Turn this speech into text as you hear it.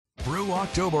Brew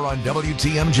October on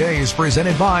WTMJ is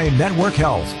presented by Network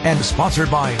Health and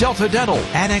sponsored by Delta Dental,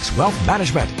 Annex Wealth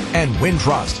Management, and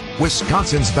Wintrust,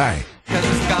 Wisconsin's Bank. 'Cause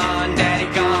it's gone,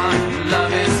 daddy gone,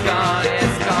 love is gone,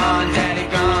 it's gone, daddy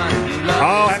gone.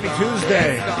 Oh, happy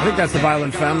Tuesday. I think that's the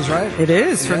Violent Femmes, right? It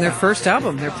is, from their first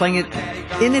album. They're playing it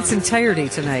in its entirety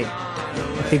tonight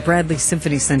at the Bradley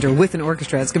Symphony Center with an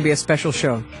orchestra. It's going to be a special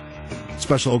show.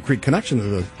 Special Oak Creek connection to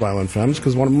the Violent Femmes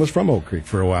because one of them was from Oak Creek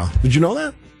for a while. Did you know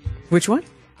that? Which one?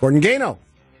 Gordon Gano.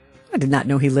 I did not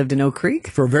know he lived in Oak Creek.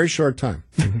 For a very short time.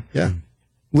 Yeah.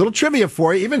 Little trivia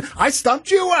for you. Even I stumped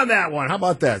you on that one. How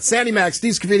about that? Sandy Mac,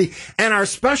 Steve Scavidi, and our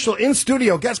special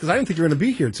in-studio guest, because I didn't think you were going to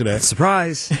be here today.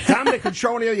 Surprise. Dominic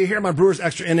Cotroneo, you hear my Brewers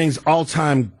Extra Innings,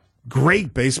 all-time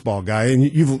great baseball guy, and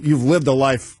you've lived a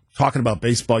life talking about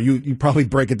baseball. You probably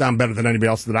break it down better than anybody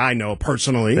else that I know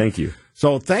personally. Thank you.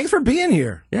 So thanks for being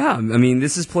here. Yeah, I mean,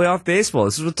 this is playoff baseball.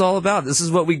 This is what it's all about. This is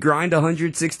what we grind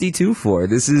 162 for.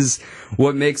 This is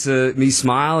what makes me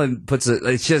smile and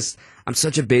it's just, I'm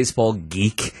such a baseball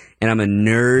geek and I'm a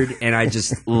nerd and I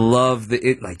just love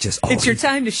It's your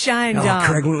time to shine, Dom.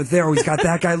 Craig went with there. Oh, he's got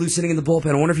that guy loose sitting in the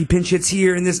bullpen. I wonder if he pinch hits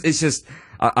here and this. It's just,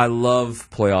 I love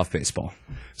playoff baseball.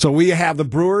 So we have the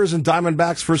Brewers and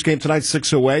Diamondbacks. First game tonight,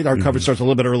 6:08. Our coverage starts a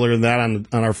little bit earlier than that on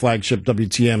our flagship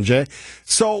WTMJ.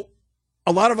 So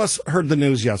a lot of us heard the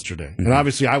news yesterday, and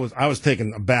obviously I was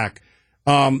taken aback.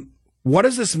 What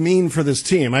does this mean for this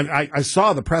team? I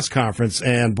saw the press conference,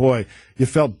 and boy, you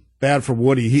felt bad for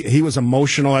Woody. He was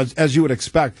emotional, as you would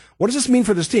expect. What does this mean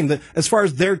for this team, as far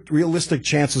as their realistic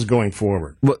chances going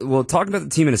forward? We'll talk about the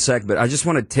team in a sec, but I just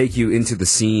want to take you into the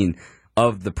scene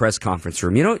of the press conference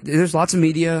room. You know, there's lots of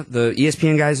media. The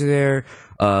ESPN guys are there.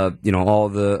 All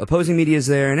the opposing media is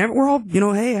there, and we're all,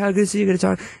 hey, how good to see you. Good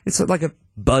to talk. It's like a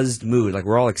buzzed mood. Like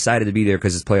we're all excited to be there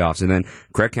because it's playoffs. And then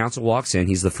Craig Counsell walks in.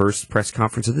 He's the first press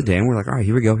conference of the day, and we're like, all right,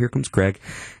 here we go. Here comes Craig.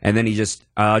 And then he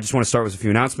I just want to start with a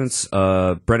few announcements.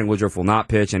 Brendan Woodruff will not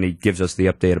pitch, and he gives us the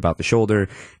update about the shoulder,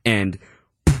 and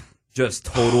just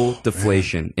total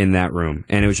deflation in that room.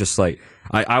 And it was just like,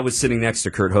 I was sitting next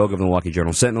to Kurt Hogue of the Milwaukee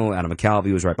Journal-Sentinel. Adam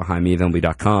McCalvey was right behind me,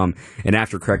 MLB.com. And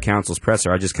after Craig Counsell's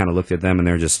presser, I just kind of looked at them, and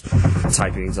they're just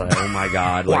typing. It's like, oh, my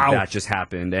God, wow. That just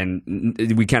happened.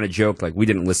 And we kind of joked, like, we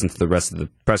didn't listen to the rest of the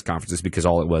press conferences because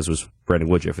all it was Brendan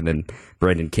Woodruff. And then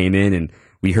Brendan came in, and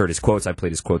we heard his quotes. I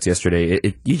played his quotes yesterday.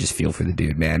 You just feel for the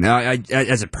dude, man.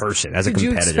 As a person, as a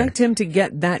competitor. Did you expect him to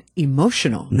get that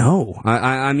emotional? No.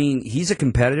 I mean, he's a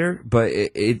competitor, but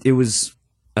it was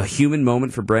a human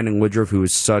moment for Brendan Woodruff, who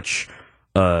is such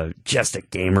just a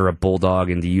gamer, a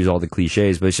bulldog, and to use all the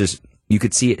cliches, but it's just, you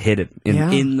could see it hit it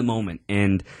in the moment,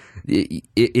 and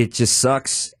it just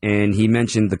sucks. And he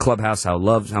mentioned the clubhouse, how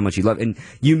much he loved, and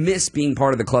you miss being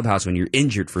part of the clubhouse when you're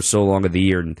injured for so long of the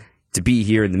year, and to be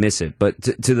here and to miss it. But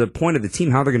to the point of the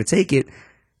team, how they're going to take it,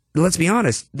 let's be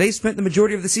honest, they spent the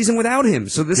majority of the season without him,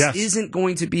 so this isn't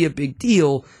going to be a big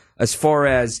deal as far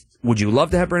as, would you love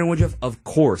to have Brendan Woodruff? Of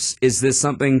course. Is this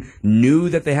something new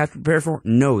that they have to prepare for?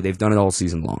 No, they've done it all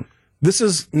season long. This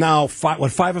is now 5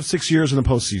 of 6 years in the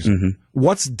postseason. Mm-hmm.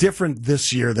 What's different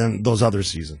this year than those other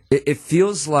seasons? It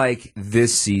feels like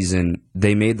this season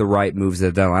they made the right moves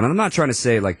at the deadline. And I'm not trying to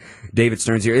say like David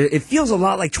Stearns here. It feels a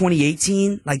lot like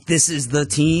 2018. Like this is the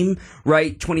team,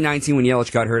 right? 2019 when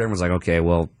Yelich got hurt, everyone was like, okay,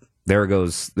 well, there it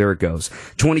goes.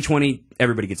 2020,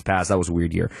 everybody gets past. That was a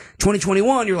weird year.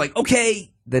 2021, you're like, okay.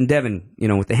 Then Devin,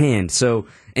 with the hand. So,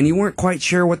 and you weren't quite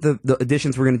sure what the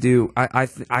additions were going to do.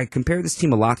 I compare this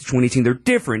team a lot to 2018. They're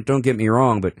different, don't get me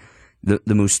wrong, but the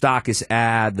Moustakas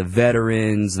ad, the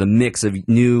veterans, the mix of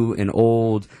new and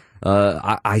old,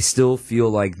 I still feel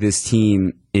like this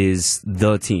team is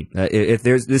the team.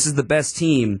 This is the best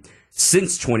team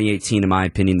since 2018, in my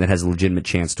opinion, that has a legitimate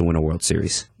chance to win a World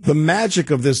Series. The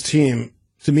magic of this team,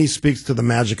 to me, speaks to the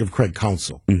magic of Craig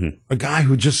Counsell, a guy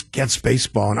who just gets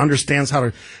baseball and understands how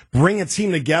to bring a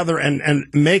team together and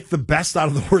make the best out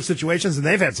of the worst situations. And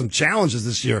they've had some challenges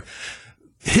this year.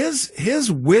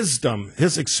 His wisdom,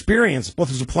 his experience,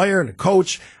 both as a player and a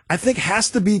coach, I think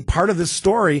has to be part of this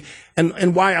story,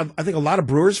 and why I think a lot of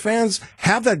Brewers fans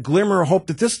have that glimmer of hope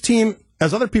that this team,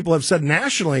 as other people have said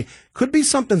nationally, could be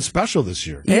something special this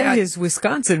year. And his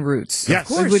Wisconsin roots, yes,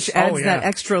 of course, which adds that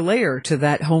extra layer to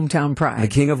that hometown pride. The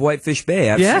king of Whitefish Bay,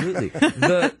 absolutely.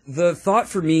 The thought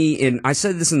for me, and I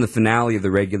said this in the finale of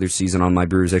the regular season on my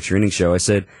Brewers Extra Innings show, I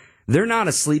said, they're not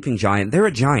a sleeping giant. They're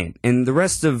a giant. And the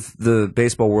rest of the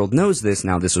baseball world knows this.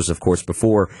 Now, this was, of course,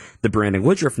 before the Brandon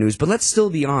Woodruff news, but let's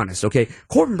still be honest, okay?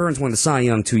 Corbin Burns won the Cy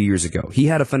Young 2 years ago. He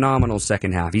had a phenomenal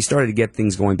second half. He started to get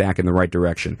things going back in the right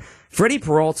direction. Freddie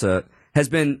Peralta has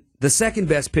been the second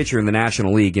best pitcher in the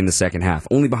National League in the second half,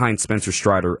 only behind Spencer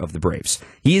Strider of the Braves.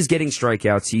 He is getting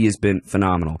strikeouts. He has been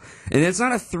phenomenal. And it's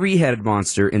not a three-headed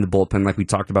monster in the bullpen like we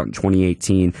talked about in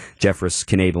 2018, Jeffress,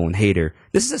 Knebel, and Hader.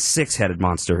 This is a six-headed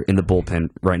monster in the bullpen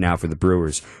right now for the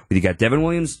Brewers. You got Devin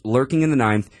Williams lurking in the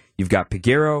ninth. You've got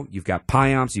Peguero, you've got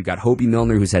Payamps, you've got Hobie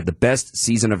Milner, who's had the best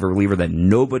season of a reliever that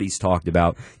nobody's talked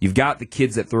about. You've got the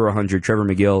kids that throw 100, Trevor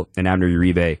McGill and Abner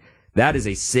Uribe. That is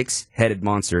a six-headed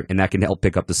monster, and that can help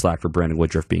pick up the slack for Brandon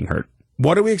Woodruff being hurt.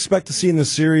 What do we expect to see in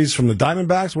this series from the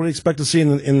Diamondbacks? What do we expect to see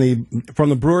from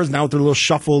the Brewers now with their little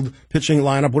shuffled pitching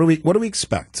lineup? What do we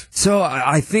expect? So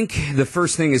I think the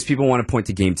first thing is people want to point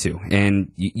to Game 2,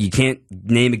 and you can't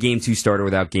name a Game 2 starter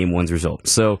without Game 1's result.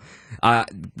 So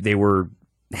they were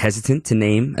hesitant to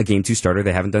name a Game 2 starter.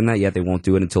 They haven't done that yet. They won't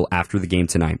do it until after the game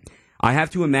tonight. I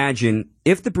have to imagine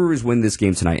if the Brewers win this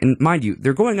game tonight, and mind you,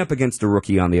 they're going up against a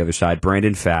rookie on the other side,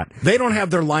 Brandon Pfaadt. They don't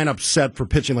have their lineup set for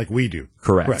pitching like we do.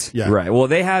 Correct. Yeah. Right. Well,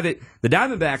 they have it. The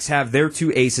Diamondbacks have their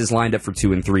two aces lined up for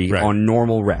 2 and 3 on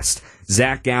normal rest.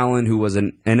 Zach Gallen, who was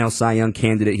an NL Cy Young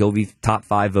candidate, he'll be top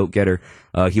 5 vote getter.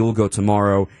 He will go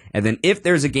tomorrow. And then if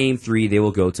there's a Game 3, they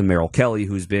will go to Merrill Kelly,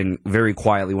 who's been very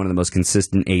quietly one of the most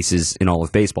consistent aces in all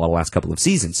of baseball the last couple of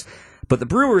seasons. But the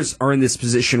Brewers are in this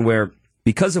position where,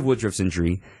 because of Woodruff's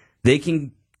injury, they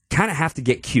can kind of have to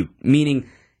get cute. Meaning,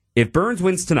 if Burns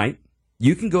wins tonight,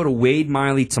 you can go to Wade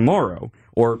Miley tomorrow,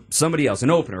 or somebody else,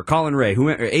 an opener, Colin Ray,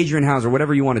 or Adrian Hauser,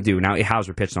 whatever you want to do. Now,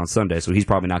 Hauser pitched on Sunday, so he's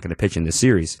probably not going to pitch in this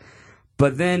series.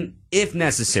 But then, if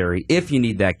necessary, if you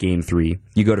need that Game 3,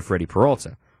 you go to Freddie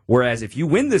Peralta. Whereas if you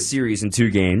win this series in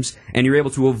 2 games, and you're able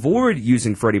to avoid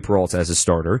using Freddie Peralta as a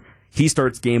starter, he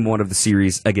starts Game 1 of the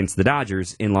series against the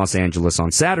Dodgers in Los Angeles on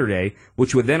Saturday,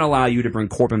 which would then allow you to bring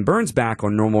Corbin Burns back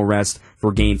on normal rest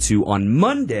for Game 2 on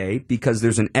Monday because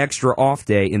there's an extra off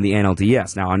day in the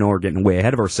NLDS. Now, I know we're getting way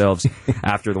ahead of ourselves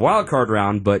after the wild card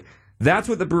round, but that's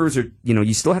what the Brewers are,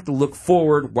 you still have to look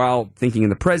forward while thinking in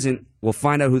the present. We'll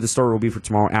find out who the starter will be for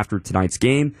tomorrow after tonight's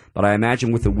game, but I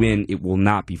imagine with the win, it will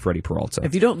not be Freddie Peralta.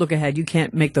 If you don't look ahead, you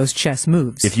can't make those chess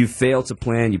moves. If you fail to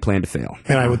plan, you plan to fail.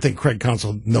 And I would think Craig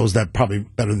Counsell knows that probably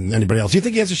better than anybody else. Do you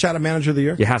think he has a shot at Manager of the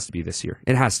Year? It has to be this year.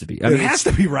 It has to be. It has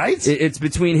to be, right? It's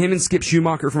between him and Skip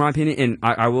Schumacher, for my opinion, and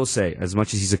I will say, as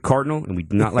much as he's a Cardinal, and we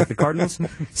do not like the Cardinals,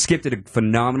 Skip did a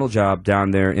phenomenal job down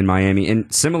there in Miami.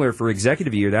 And similar for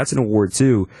Executive Year, that's an award,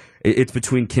 too. It's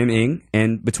between Kim Ng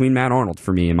and between Matt Arnold,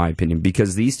 for me, in my opinion,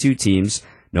 because these two teams,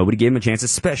 nobody gave them a chance,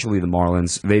 especially the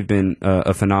Marlins. They've been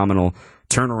a phenomenal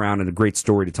turnaround and a great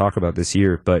story to talk about this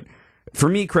year. But for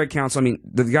me, Craig Counsell,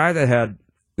 the guy that had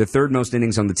the third most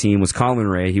innings on the team was Colin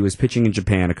Ray. He was pitching in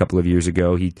Japan a couple of years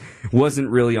ago. He wasn't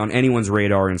really on anyone's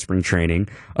radar in spring training.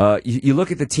 You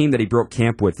look at the team that he broke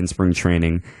camp with in spring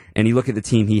training, and you look at the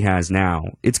team he has now.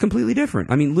 It's completely different.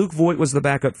 Luke Voigt was the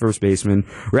backup first baseman.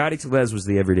 Rowdy Tellez was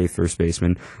the everyday first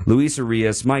baseman. Luis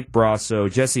Arias, Mike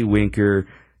Brasso, Jesse Winker.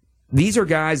 These are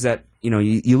guys that,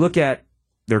 you look at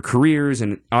their careers,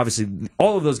 and obviously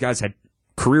all of those guys had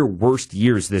career worst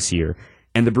years this year,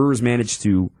 and the Brewers managed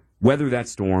to weather that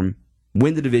storm,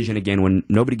 win the division again when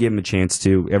nobody gave them a chance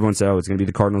to. Everyone said, it's going to be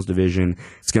the Cardinals division.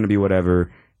 It's going to be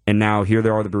whatever. And now here they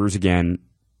are, the Brewers again,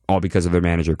 all because of their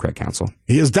manager, Craig Counsell.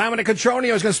 He is Dominic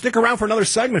Cotroneo. He's going to stick around for another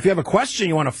segment. If you have a question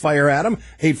you want to fire at him,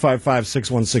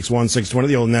 855-616-1620,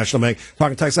 the old National Bank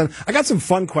talking text line. I got some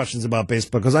fun questions about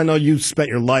baseball because I know you spent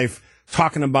your life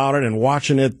talking about it and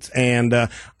watching it, and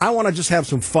I want to just have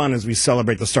some fun as we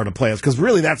celebrate the start of playoffs, because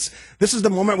really this is the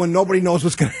moment when nobody knows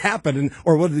what's going to happen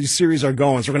or whether these series are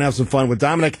going. So we're going to have some fun with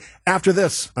Dominic after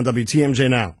this on WTMJ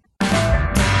Now.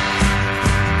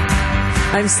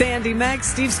 I'm Sandy Mack,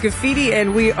 Steve Scafidi,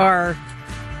 and we are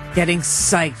getting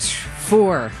psyched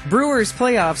for Brewers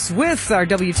playoffs with our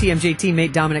WTMJ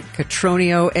teammate Dominic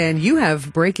Cotroneo, and you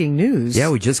have breaking news.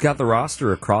 Yeah, we just got the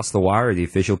roster across the wire, the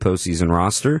official postseason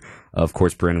roster. Of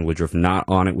course, Brandon Woodruff not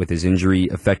on it with his injury.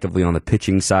 Effectively on the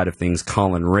pitching side of things,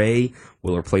 Colin Ray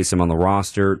will replace him on the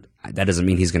roster. That doesn't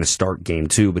mean he's going to start Game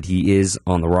 2, but he is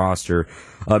on the roster.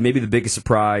 Maybe the biggest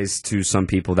surprise to some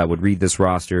people that would read this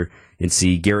roster and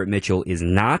see Garrett Mitchell is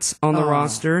not on the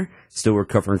roster, still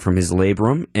recovering from his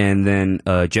labrum. And then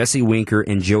Jesse Winker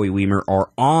and Joey Weimer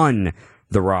are on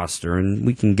the roster. And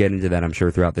we can get into that, I'm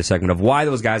sure, throughout this segment of why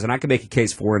those guys, and I can make a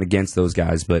case for and against those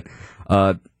guys, but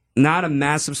not a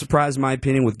massive surprise, in my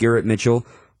opinion, with Garrett Mitchell,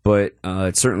 but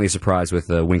it's certainly a surprise with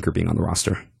Winker being on the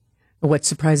roster. What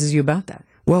surprises you about that?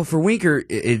 Well, for Winker,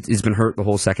 it's been hurt the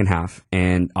whole second half,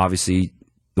 and obviously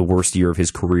the worst year of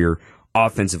his career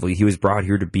offensively. He was brought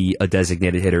here to be a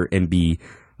designated hitter and be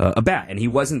a bat, and he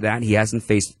wasn't that. He hasn't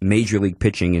faced major league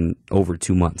pitching in over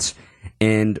 2 months.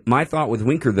 And my thought with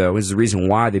Winker, though, is the reason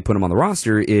why they put him on the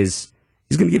roster is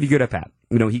he's going to give you good at-bat.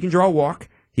 He can draw a walk.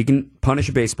 He can punish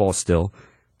a baseball still.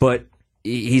 But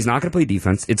he's not going to play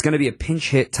defense. It's going to be a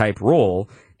pinch hit type role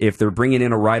if they're bringing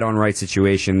in a right-on-right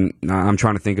situation. I'm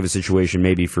trying to think of a situation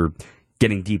maybe for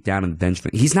getting deep down in the bench.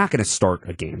 He's not going to start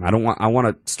a game. I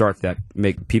want to start that.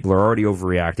 People are already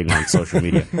overreacting on social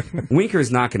media. Winker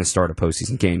is not going to start a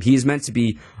postseason game. He is meant to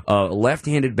be a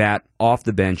left-handed bat off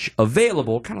the bench,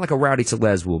 available, kind of like a Rowdy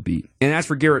Tellez will be. And as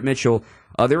for Garrett Mitchell,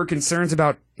 there were concerns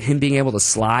about him being able to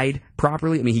slide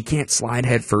properly. I mean, he can't slide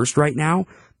head first right now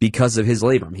because of his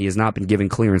labrum. He has not been given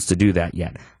clearance to do that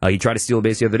yet. He tried to steal a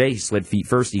base the other day. He slid feet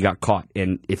first. He got caught.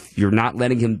 And if you're not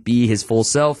letting him be his full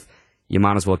self, you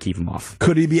might as well keep him off.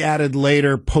 Could he be added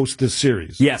later post this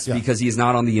series? Yes, because he is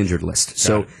not on the injured list.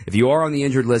 So if you are on the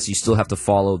injured list, you still have to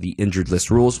follow the injured list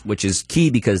rules, which is key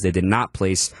because they did not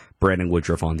place Brandon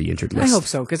Woodruff on the injured list. I hope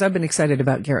so, because I've been excited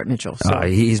about Garrett Mitchell. So.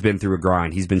 He's been through a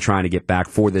grind. He's been trying to get back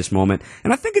for this moment.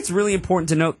 And I think it's really important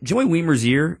to note, Joey Weimer's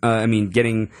year,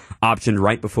 getting optioned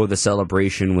right before the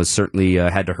celebration was certainly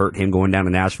had to hurt him going down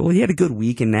to Nashville. He had a good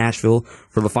week in Nashville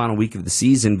for the final week of the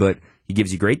season, but he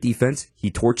gives you great defense. He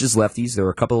torches lefties. There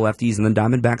are a couple of lefties in the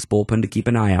Diamondbacks bullpen to keep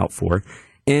an eye out for.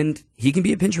 And he can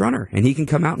be a pinch runner, and he can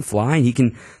come out and fly, and he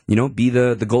can, be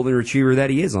the golden retriever that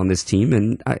he is on this team.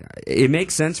 And it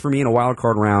makes sense for me in a wild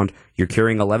card round. You're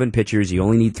carrying 11 pitchers. You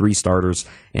only need 3 starters,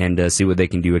 and see what they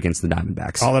can do against the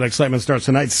Diamondbacks. All that excitement starts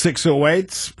tonight,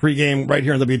 6:08, pregame right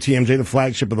here on WTMJ, the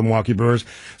flagship of the Milwaukee Brewers.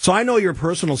 So I know your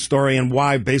personal story and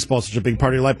why baseball is such a big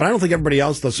part of your life, but I don't think everybody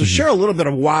else does. So share a little bit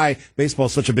of why baseball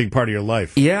is such a big part of your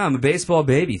life. Yeah, I'm a baseball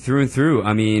baby through and through.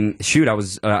 I mean, shoot,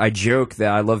 I joke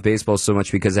that I love baseball so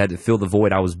much because I had to fill the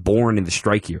void. I was born in the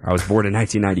strike year. I was born in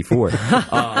 1994.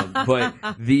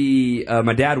 But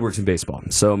my dad works in baseball,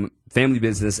 so family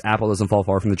business. Apple doesn't fall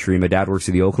far from the tree. My dad works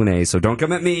for the Oakland A's, so don't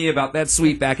come at me about that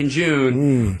sweep back in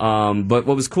June. But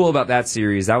what was cool about that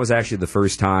series, that was actually the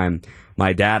first time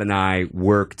my dad and I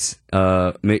worked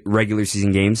regular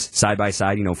season games side by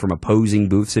side, from opposing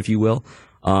booths, if you will.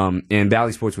 And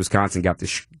Bally Sports Wisconsin got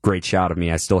this great shot of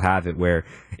me. I still have it, where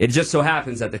it just so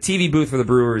happens that the TV booth for the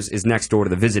Brewers is next door to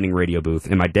the visiting radio booth,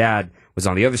 and my dad was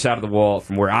on the other side of the wall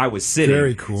from where I was sitting.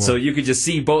 Very cool. So you could just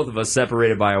see both of us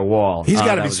separated by a wall. He's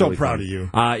got to be so really proud fun.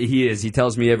 of you. He is. He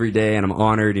tells me every day, and I'm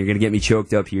honored. You're going to get me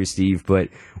choked up here, Steve. But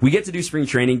we get to do spring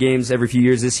training games every few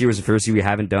years. This year was the first year we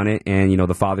haven't done it, and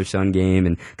the father-son game,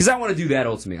 and because I want to do that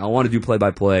ultimately. I want to do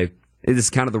play-by-play. It is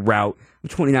kind of the route. I'm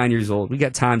 29 years old. We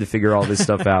got time to figure all this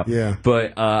stuff out. Yeah.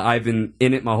 But I've been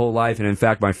in it my whole life, and in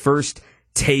fact, my first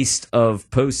taste of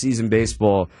postseason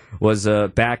baseball was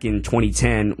back in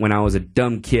 2010 when I was a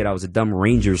dumb kid. I was a dumb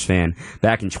Rangers fan.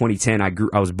 Back in 2010,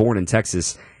 I was born in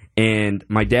Texas, and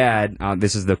my dad.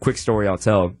 This is the quick story I'll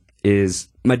tell. Is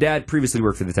my dad previously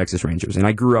worked for the Texas Rangers, and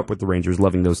I grew up with the Rangers,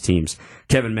 loving those teams.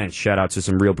 Kevin Mench, shout out to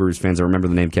some real Brewers fans that remember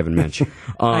the name Kevin Mench.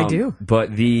 I do.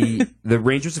 But the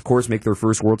Rangers, of course, make their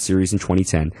first World Series in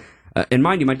 2010. And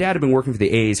mind you, my dad had been working for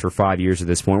the A's for 5 years at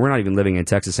this point. We're not even living in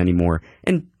Texas anymore.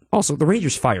 And also, the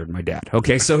Rangers fired my dad.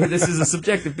 Okay, so this is a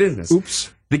subjective business.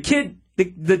 Oops.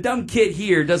 The dumb kid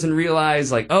here doesn't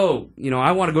realize, I want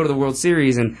to go to the World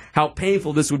Series and how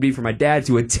painful this would be for my dad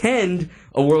to attend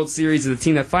a World Series of the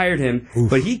team that fired him. Oof.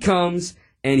 But he comes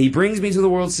and he brings me to the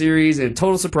World Series, and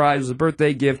total surprise, it was a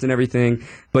birthday gift and everything.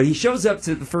 But he shows up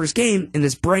to the first game in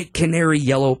this bright canary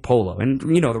yellow polo. And,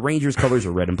 the Rangers' colors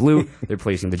are red and blue. They're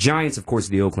placing the Giants, of course,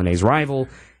 the Oakland A's rival.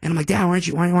 And I'm like, Dad,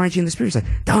 why aren't you in the Spirit? He's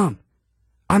like, Dom,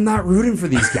 I'm not rooting for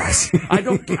these guys.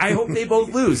 I hope they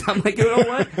both lose. I'm like, you know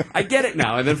what? I get it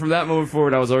now. And then from that moment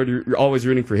forward, I was always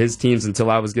rooting for his teams until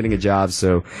I was getting a job.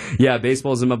 So, yeah,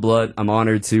 baseball's in my blood. I'm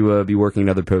honored to be working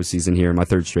another postseason here in my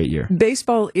 3rd straight year.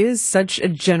 Baseball is such a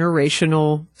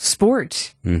generational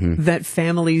sport that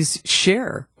families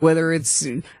share, whether it's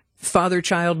father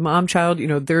child, mom child.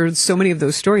 There's so many of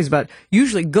those stories about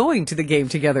usually going to the game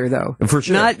together, though. For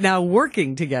sure. Not now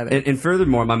working together. And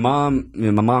furthermore, my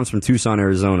mom's from Tucson,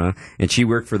 Arizona, and she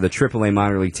worked for the AAA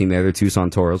minor league team there, the Tucson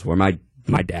Toros, where my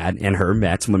dad and her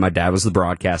met when my dad was the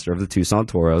broadcaster of the Tucson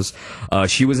Toros.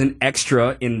 She was an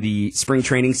extra in the spring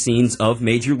training scenes of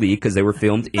Major League because they were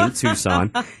filmed in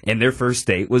Tucson, and their first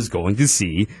date was going to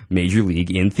see Major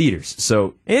League in theaters.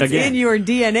 So it's in your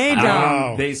DNA,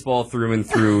 Dom. Baseball through and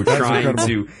through, trying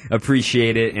to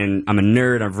appreciate it, and I'm a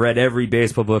nerd. I've read every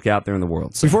baseball book out there in the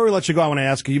world. So. Before we let you go, I want to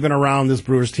ask you, you've been around this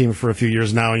Brewers team for a few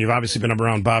years now, and you've obviously been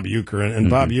around Bob Uecker, and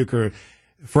Bob Uecker,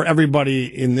 for everybody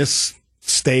in this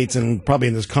state and probably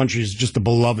in this country, is just a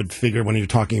beloved figure when you're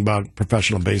talking about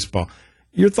professional baseball.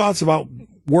 Your thoughts about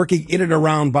working in and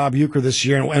around Bob Uecker this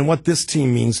year and what this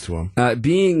team means to him?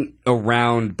 Being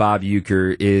around Bob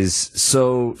Uecker is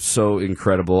so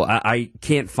incredible. I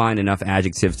can't find enough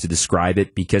adjectives to describe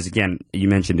it because, again, you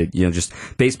mentioned it, just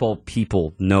baseball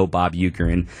people know Bob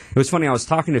Uecker. And it was funny, I was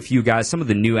talking to a few guys, some of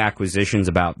the new acquisitions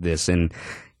about this, and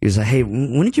he was like, hey,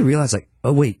 when did you realize,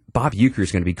 oh, wait, Bob Uecker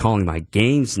is going to be calling my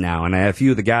games now? And a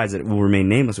few of the guys that will remain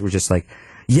nameless were just like,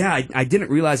 yeah, I didn't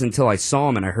realize until I saw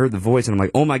him and I heard the voice, and I'm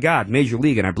like, oh, my God, Major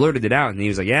League. And I blurted it out, and he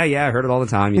was like, yeah, I heard it all the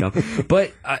time,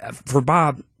 But for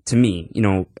Bob, to me,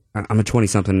 I'm a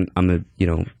 20-something, I'm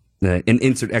an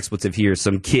insert expletive here,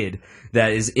 some kid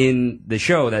that is in the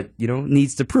show that,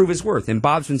 needs to prove his worth. And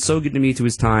Bob's been so good to me to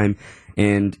his time.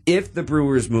 And if the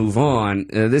Brewers move on,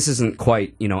 this isn't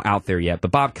quite, out there yet,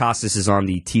 but Bob Costas is on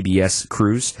the TBS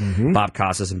cruise. Mm-hmm. Bob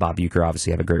Costas and Bob Uecker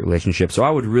obviously have a great relationship. So I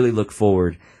would really look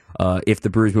forward, if the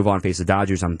Brewers move on and face the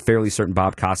Dodgers, I'm fairly certain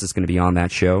Bob Costas is going to be on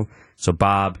that show. So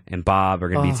Bob and Bob are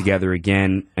going to be together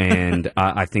again, and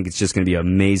I think it's just going to be an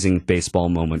amazing baseball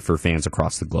moment for fans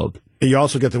across the globe. You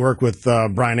also get to work with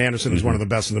Brian Anderson, who's one of the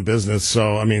best in the business.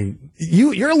 So, I mean,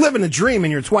 you're living a dream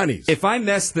in your 20s. If I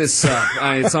mess this up,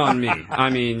 it's on me. I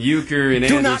mean, Uecker and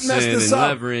Anderson and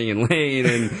Levering and Lane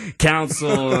and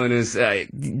Council and his...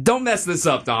 don't mess this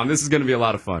up, Dom. This is going to be a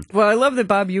lot of fun. Well, I love that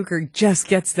Bob Uecker just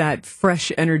gets that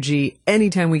fresh energy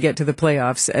anytime we get to the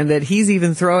playoffs, and that he's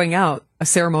even throwing out a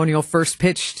ceremonial first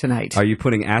pitch tonight. Are you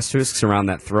putting asterisks around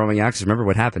that throwing out? 'Cause remember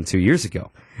what happened 2 years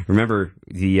ago. Remember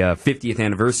the 50th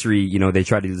anniversary, they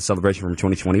tried to do the celebration from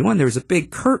 2021. There was a big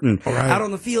curtain out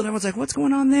on the field. Everyone's like, what's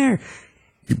going on there?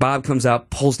 Bob comes out,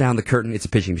 pulls down the curtain. It's a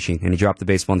pitching machine. And he dropped the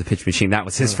baseball in the pitch machine. That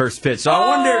was his first pitch. So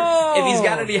I wonder if he's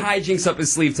got any hijinks up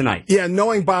his sleeve tonight. Yeah,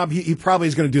 knowing Bob, he probably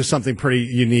is going to do something pretty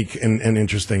unique and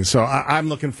interesting. So I'm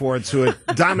looking forward to it.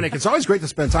 Dominic, it's always great to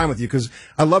spend time with you because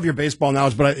I love your baseball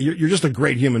knowledge, but you're just a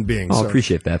great human being. Oh, I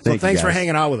appreciate that. Thanks for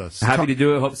hanging out with us. Happy to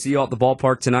do it. Hope to see you all at the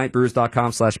ballpark tonight.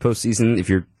 Brewers.com/postseason. If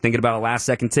you're thinking about a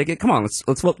last-second ticket, come on. Let's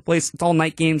flip the place. It's all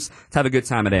night games. Let's have a good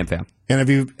time at AmFam. And if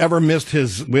you've ever missed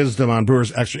his wisdom on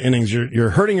Brewers extra innings, you're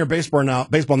hurting your baseball knowledge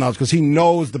because he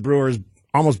knows the Brewers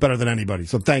almost better than anybody.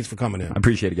 So thanks for coming in. I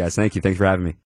appreciate it, guys. Thank you. Thanks for having me.